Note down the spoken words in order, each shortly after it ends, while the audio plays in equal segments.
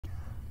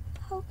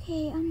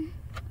Okay,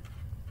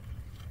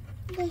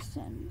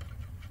 listen.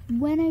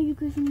 When are you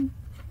giving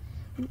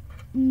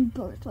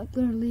birth? Like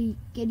literally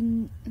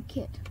getting a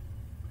kid?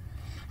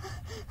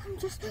 I'm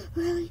just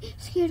really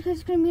scared because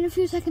it's gonna be in a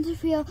few seconds. I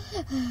feel.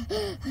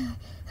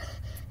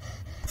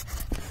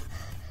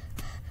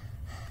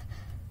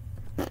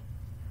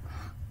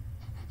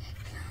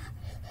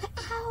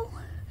 Ow! Oh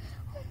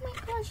my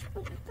gosh!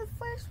 But the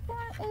first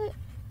one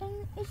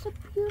is a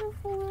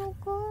beautiful little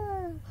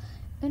girl.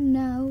 And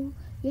now,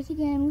 yet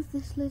again with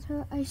this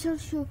litter, I shall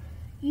show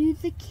you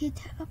the kid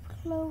up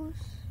close.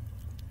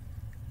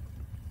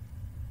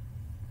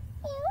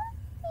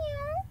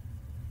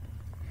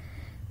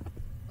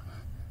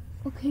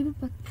 Okay, but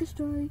back to the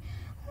story.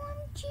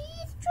 OMG,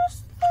 it's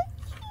just the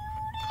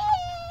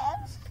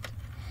cutest.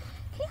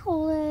 Can you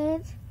hold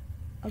it?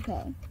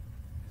 Okay.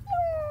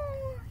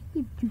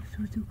 Wait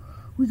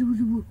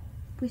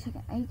a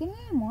second, are you getting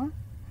any more?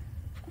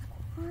 Of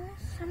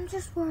course, I'm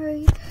just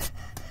worried.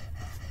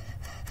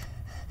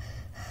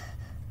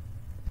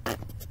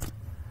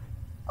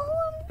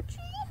 OMG,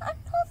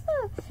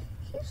 another.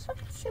 He's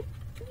such a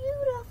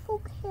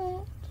beautiful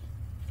kid.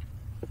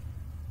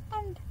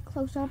 And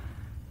close up.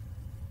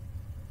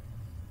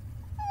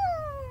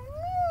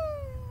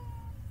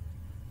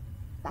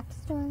 Back to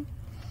the story.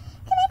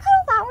 Can I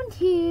cuddle that one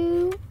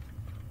too?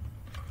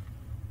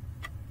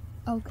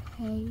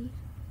 Okay.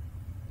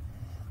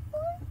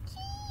 OMG,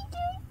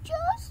 they're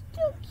just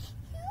the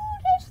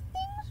cutest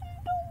things in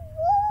the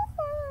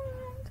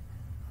world.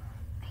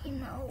 I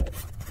know.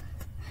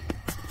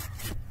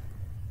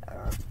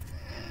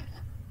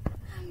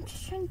 I'm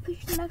just trying to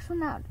push the next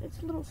one out. It's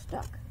a little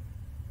stuck.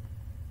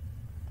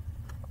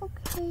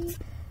 Okay.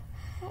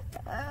 It's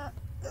ouch.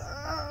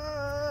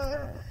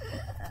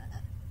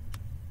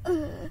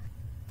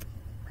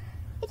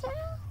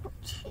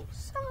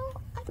 It's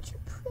such a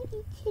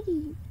pretty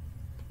kitty.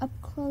 Up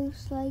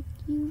close, like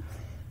you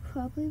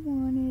probably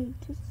wanted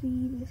to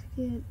see this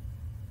kid.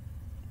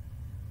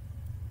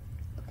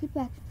 Okay,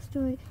 back to the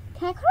story.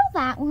 Can I cuddle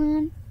that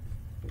one?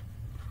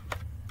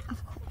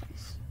 Of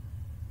course.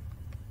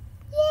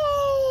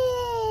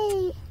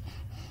 Yay!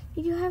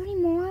 Did you have any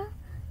more?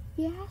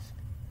 Yes?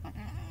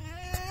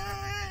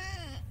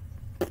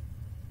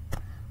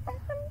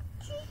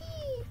 OMG!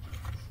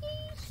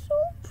 He's so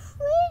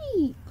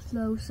pretty!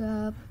 Close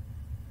up.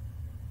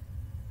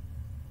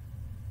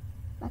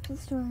 Back to the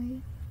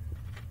story.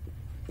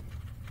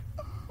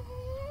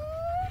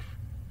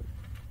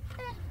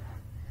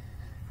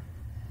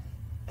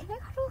 Can I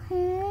cuddle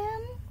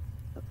him?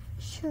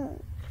 Sure.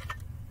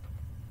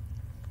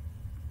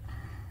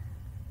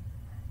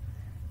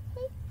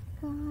 Hey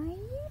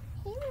guys.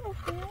 Hey little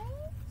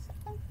guys.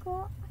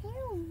 Hey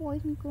little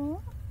boys and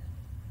girls.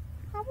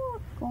 How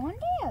about going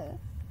there?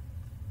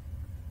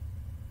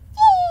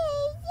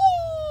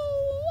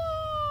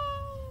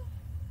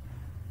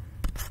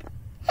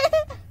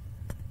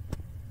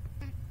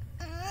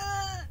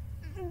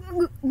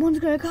 One's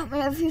gonna cut me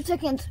in a few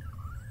seconds.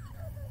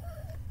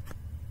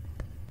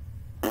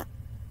 Look at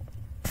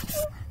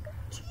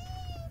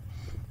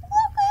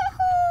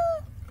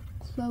her!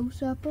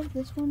 Close up of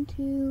this one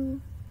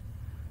too.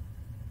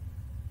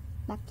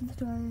 Back to the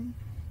story.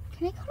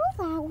 Can I cuddle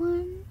that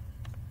one?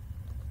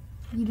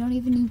 You don't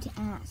even need to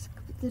ask.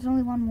 There's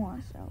only one more,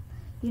 so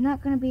you're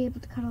not gonna be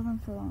able to cuddle them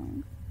for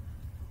long.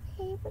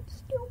 Okay, but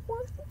still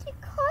worth it to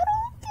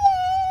cuddle them.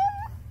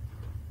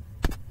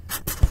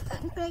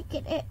 I'm gonna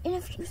get it in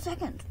a few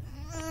seconds.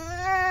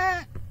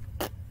 OMG,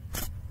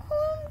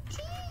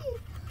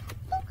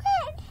 look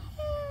at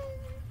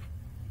him.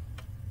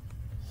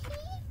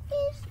 He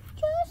is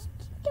just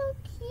the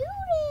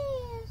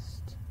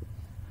cutest.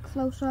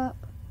 Close up.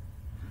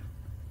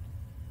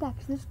 Back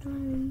to the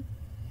story.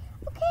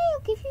 Okay,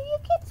 I'll give you your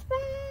kids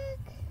back.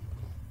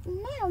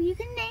 Now you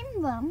can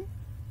name them.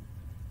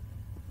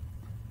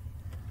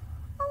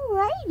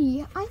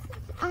 Alrighty, I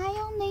think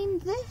I'll name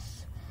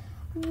this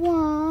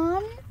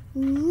one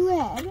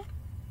Red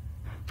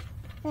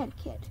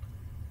Kit.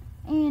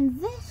 And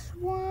this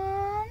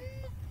one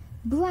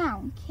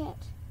Brown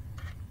Kit.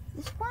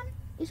 This one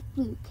is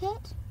Blue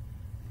Kit.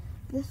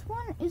 This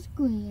one is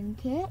Green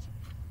Kit.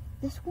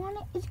 This one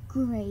is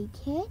Gray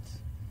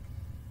Kit.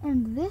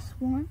 And this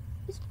one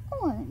is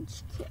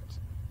Orange Kit.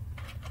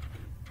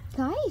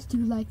 Guys, do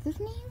you like those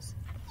names?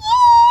 Yeah.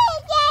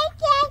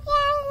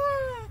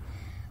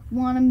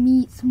 Want to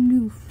meet some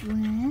new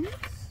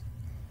friends?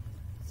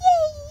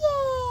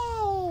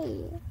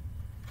 Yay!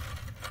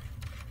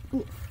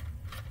 Oof.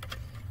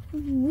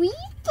 We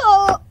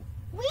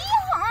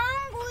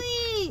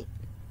hungry.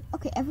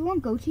 Okay, everyone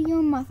go to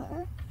your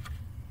mother.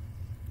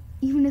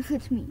 Even if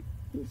it's me.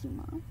 Here's your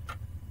mom.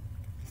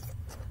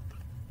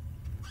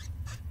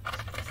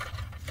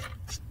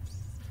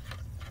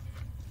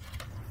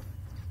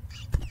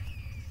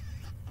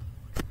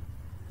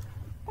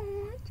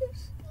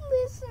 Just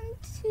listen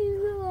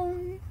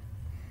to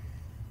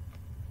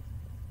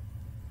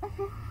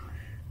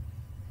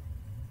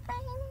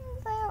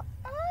I'm their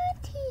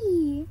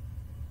auntie.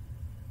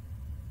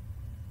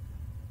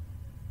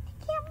 I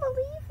can't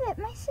believe it.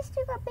 My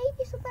sister got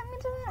baby, so that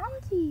means I'm an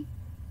auntie.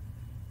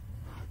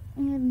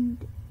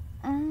 and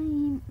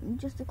I'm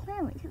just a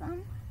clammy to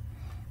them.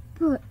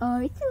 But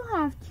I still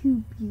have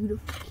two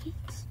beautiful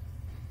kids,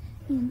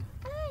 and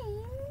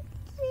I'm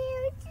so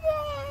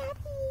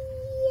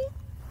happy.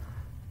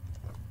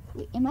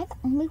 Wait, am I the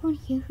only one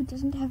here who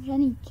doesn't have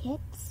any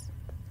kits?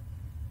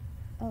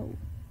 Oh,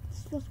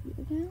 this feels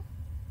weird now.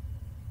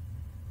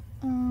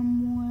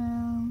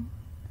 Well,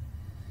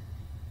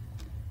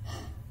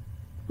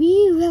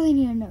 we really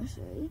need a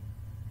nursery.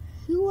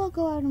 Who will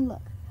go out and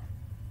look?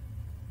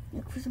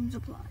 Look for some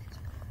supplies.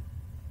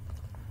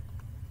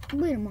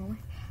 Wait a moment.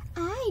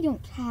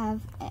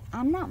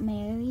 I'm not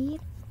married.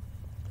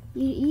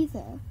 You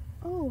either.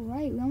 Oh,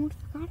 right, we almost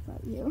forgot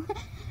about you.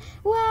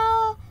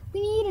 Well, we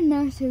need a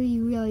nursery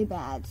really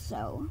bad,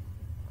 so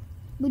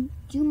would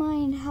you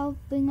mind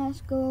helping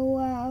us go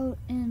out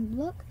and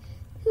look?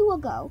 Who will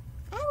go?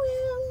 I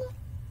will.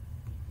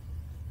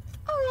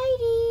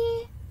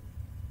 Alrighty.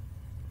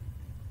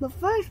 But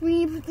first,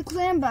 we need to put the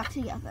clan back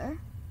together.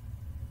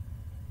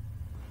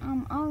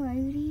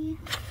 Alrighty.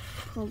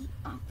 Pull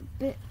off a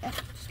bit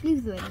of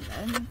sleuthing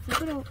and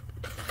flip it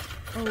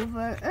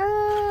over.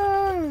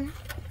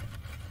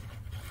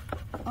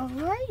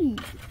 Alrighty.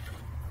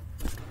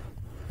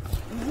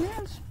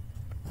 It's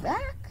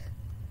back.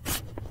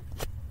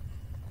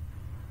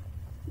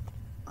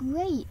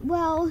 Great.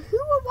 Well, who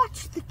will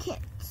watch the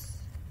kids?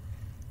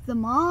 The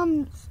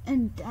moms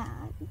and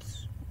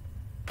dads.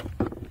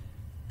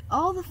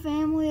 All the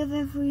family of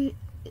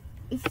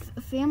if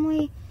a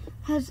family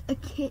has a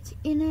kid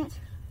in it,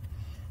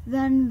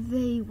 then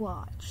they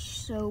watch.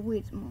 So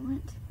wait a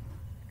moment.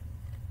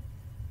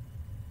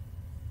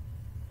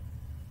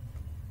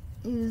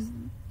 Is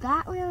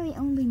that really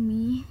only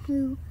me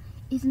who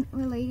isn't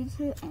related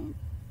to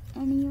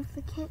any of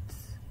the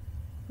kids?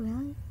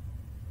 Really?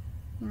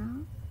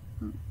 No?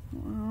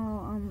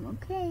 Well,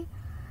 okay.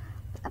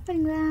 It's up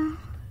and down.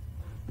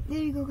 There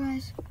you go,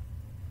 guys.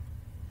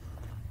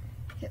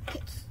 Here,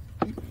 kids.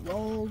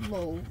 Roll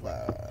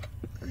over.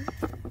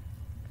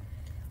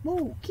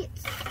 Whoa,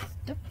 kids.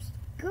 Stop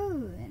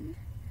going.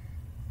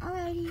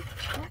 Alrighty,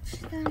 watch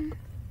them.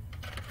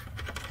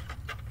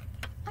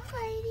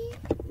 Alrighty.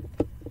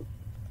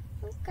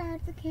 We'll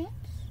guard the kids.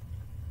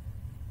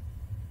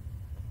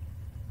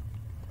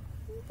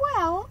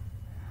 Well,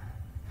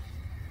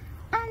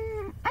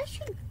 I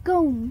should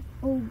go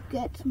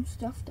get some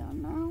stuff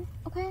done now,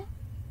 okay?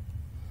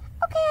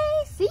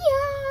 Okay, see ya!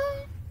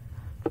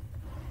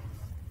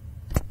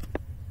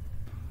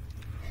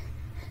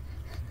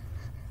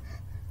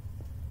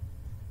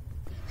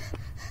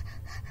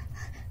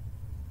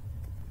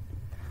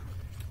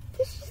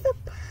 This is the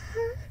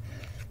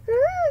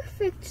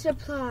perfect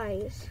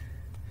supplies.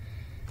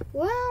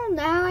 Well,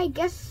 now I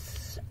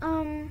guess,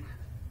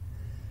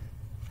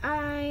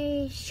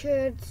 I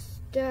should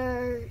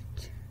start,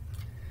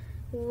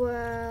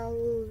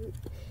 well,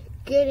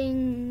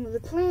 getting the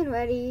clan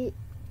ready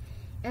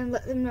and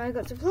let them know I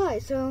got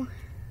supplies. So,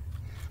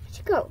 I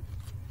should go.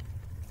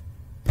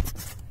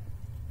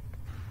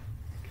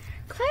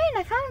 Clan,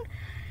 I found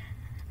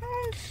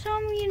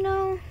some,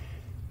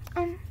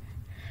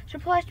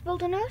 supplies to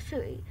build a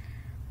nursery.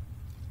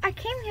 I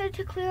came here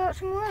to clear out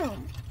some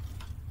room.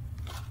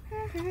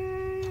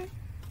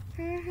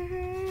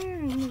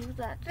 Move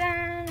that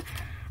down.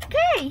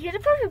 Okay, here's a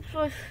perfect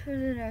place for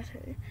the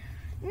nursery.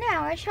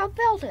 Now I shall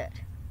build it.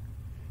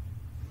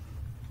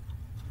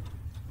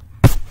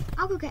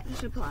 I'll go get the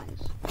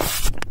supplies.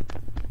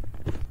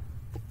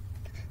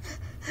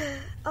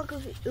 I'll go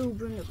get,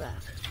 bring it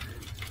back.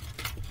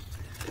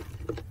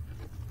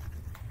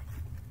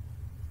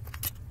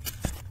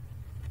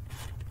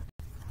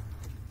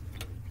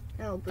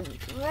 I'll bring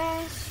the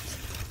rest.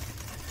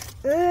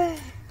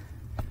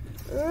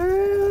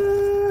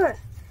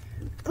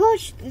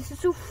 Gosh, this is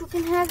so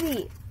freaking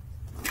heavy.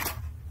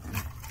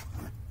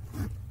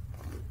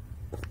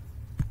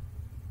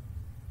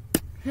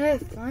 Hey,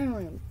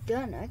 finally I'm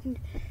done. I can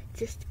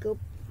just go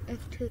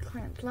to the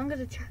clan. As long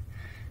as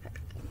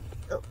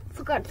oh,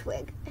 forgot a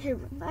twig. I should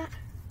bring that.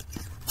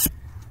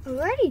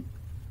 Alrighty.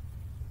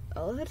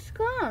 All of it's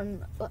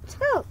gone. Let's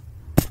go.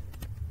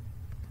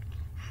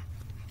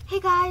 Hey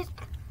guys.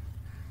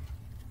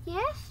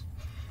 Yes?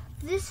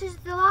 This is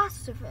the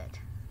last of it.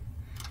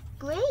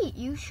 Great,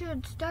 you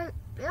should start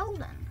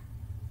building.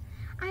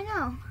 I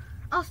know.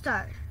 I'll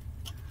start.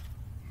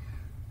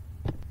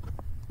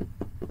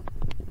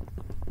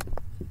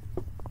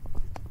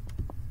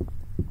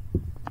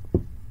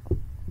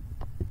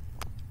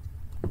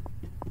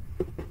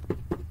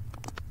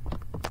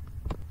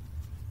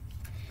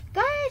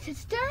 Guys,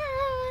 it's done.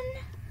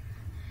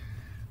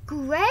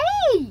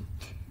 Great.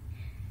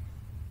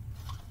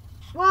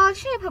 Well, I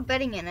should have put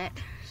bedding in it,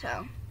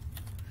 so.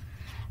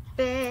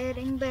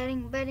 Bedding.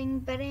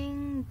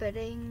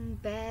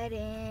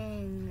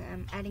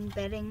 I'm adding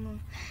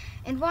bedding.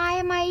 And why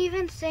am I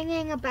even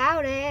singing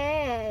about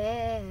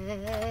it?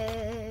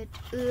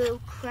 Oh,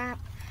 crap.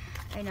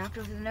 I knocked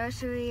over the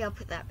nursery. I'll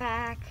put that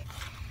back.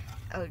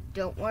 Oh,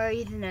 don't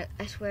worry.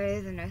 I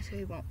swear the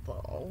nursery won't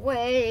fall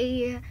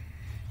away.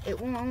 It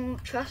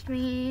won't. Trust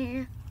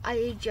me.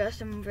 I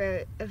just am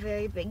a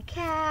very big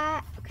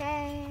cat,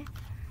 okay?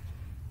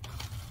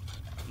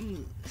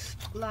 You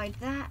slide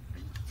that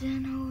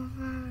then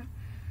over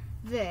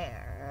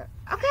there.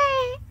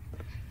 Okay.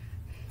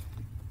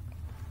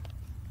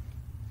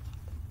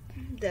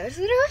 There's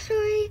the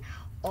nursery.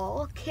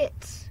 All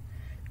kits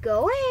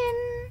go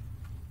in.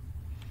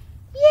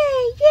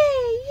 Yay,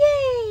 yay,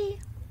 yay.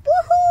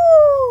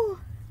 Woohoo!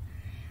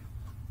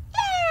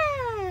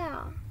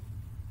 Yeah!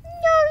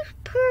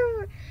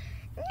 Nursery!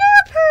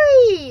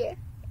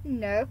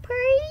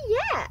 Nursery,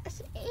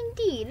 yes,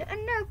 indeed, a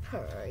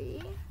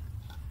nursery.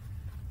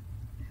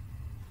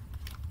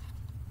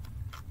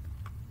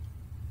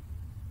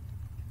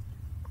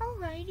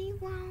 Alrighty,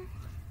 well,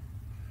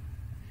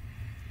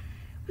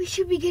 we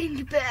should be getting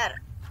to bed.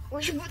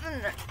 We should put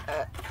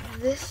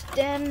this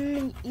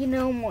den,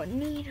 more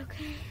neat,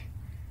 okay?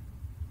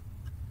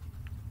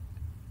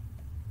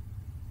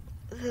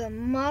 The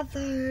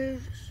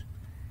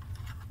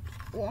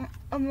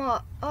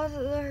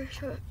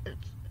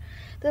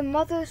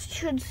mothers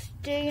should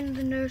stay in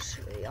the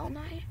nursery all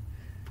night.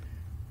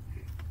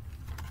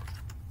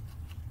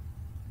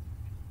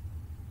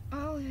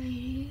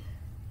 Alrighty.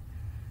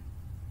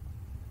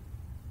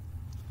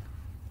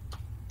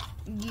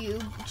 You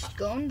just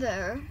go in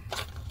there.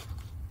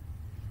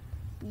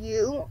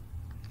 You're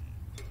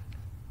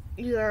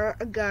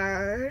a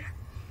guard.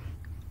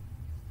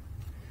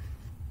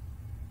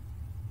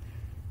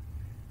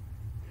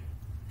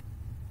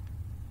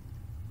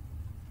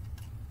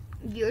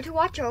 You're to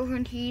watch over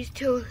and he's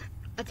to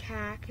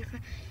attack if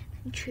an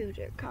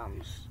intruder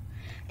comes.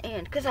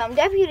 And because I'm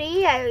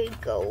deputy, I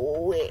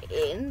go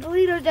in the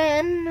leader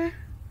den.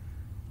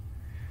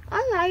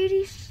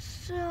 Alrighty,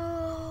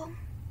 so,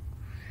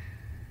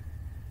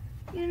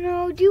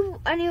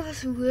 do any of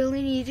us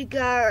really need to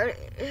guard?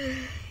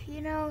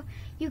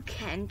 You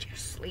can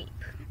just sleep.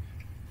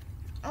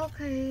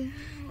 Okay,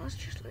 let's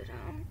just lay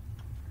down.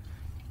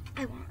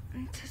 I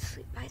want to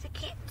sleep by the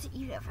kids,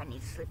 even if I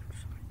need to sleep with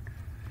someone.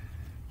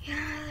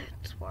 Yeah,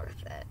 it's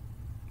worth it.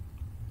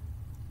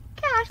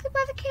 Can I sleep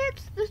by the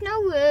kids? There's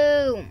no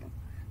room.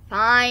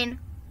 Fine.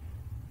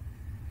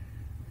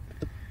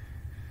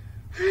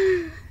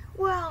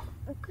 Well,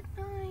 good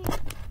night.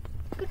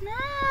 Good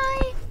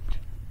night.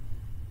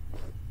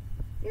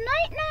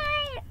 Night,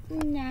 night.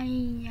 Night,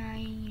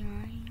 night,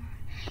 night.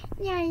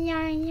 Night,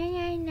 night,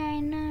 night,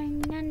 night, night,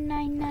 night,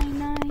 night, night,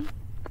 night.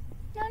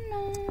 Night,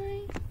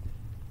 night.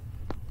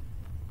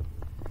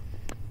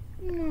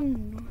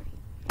 Night.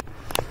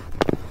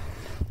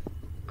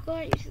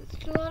 Guys,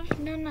 it's a lot of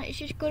night.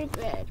 Just go to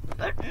bed.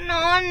 But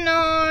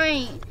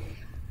night.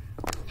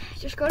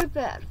 Just go to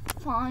bed.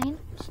 Fine.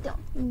 Still,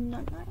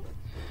 night.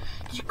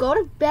 Just go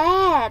to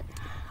bed.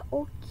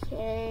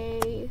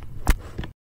 Okay.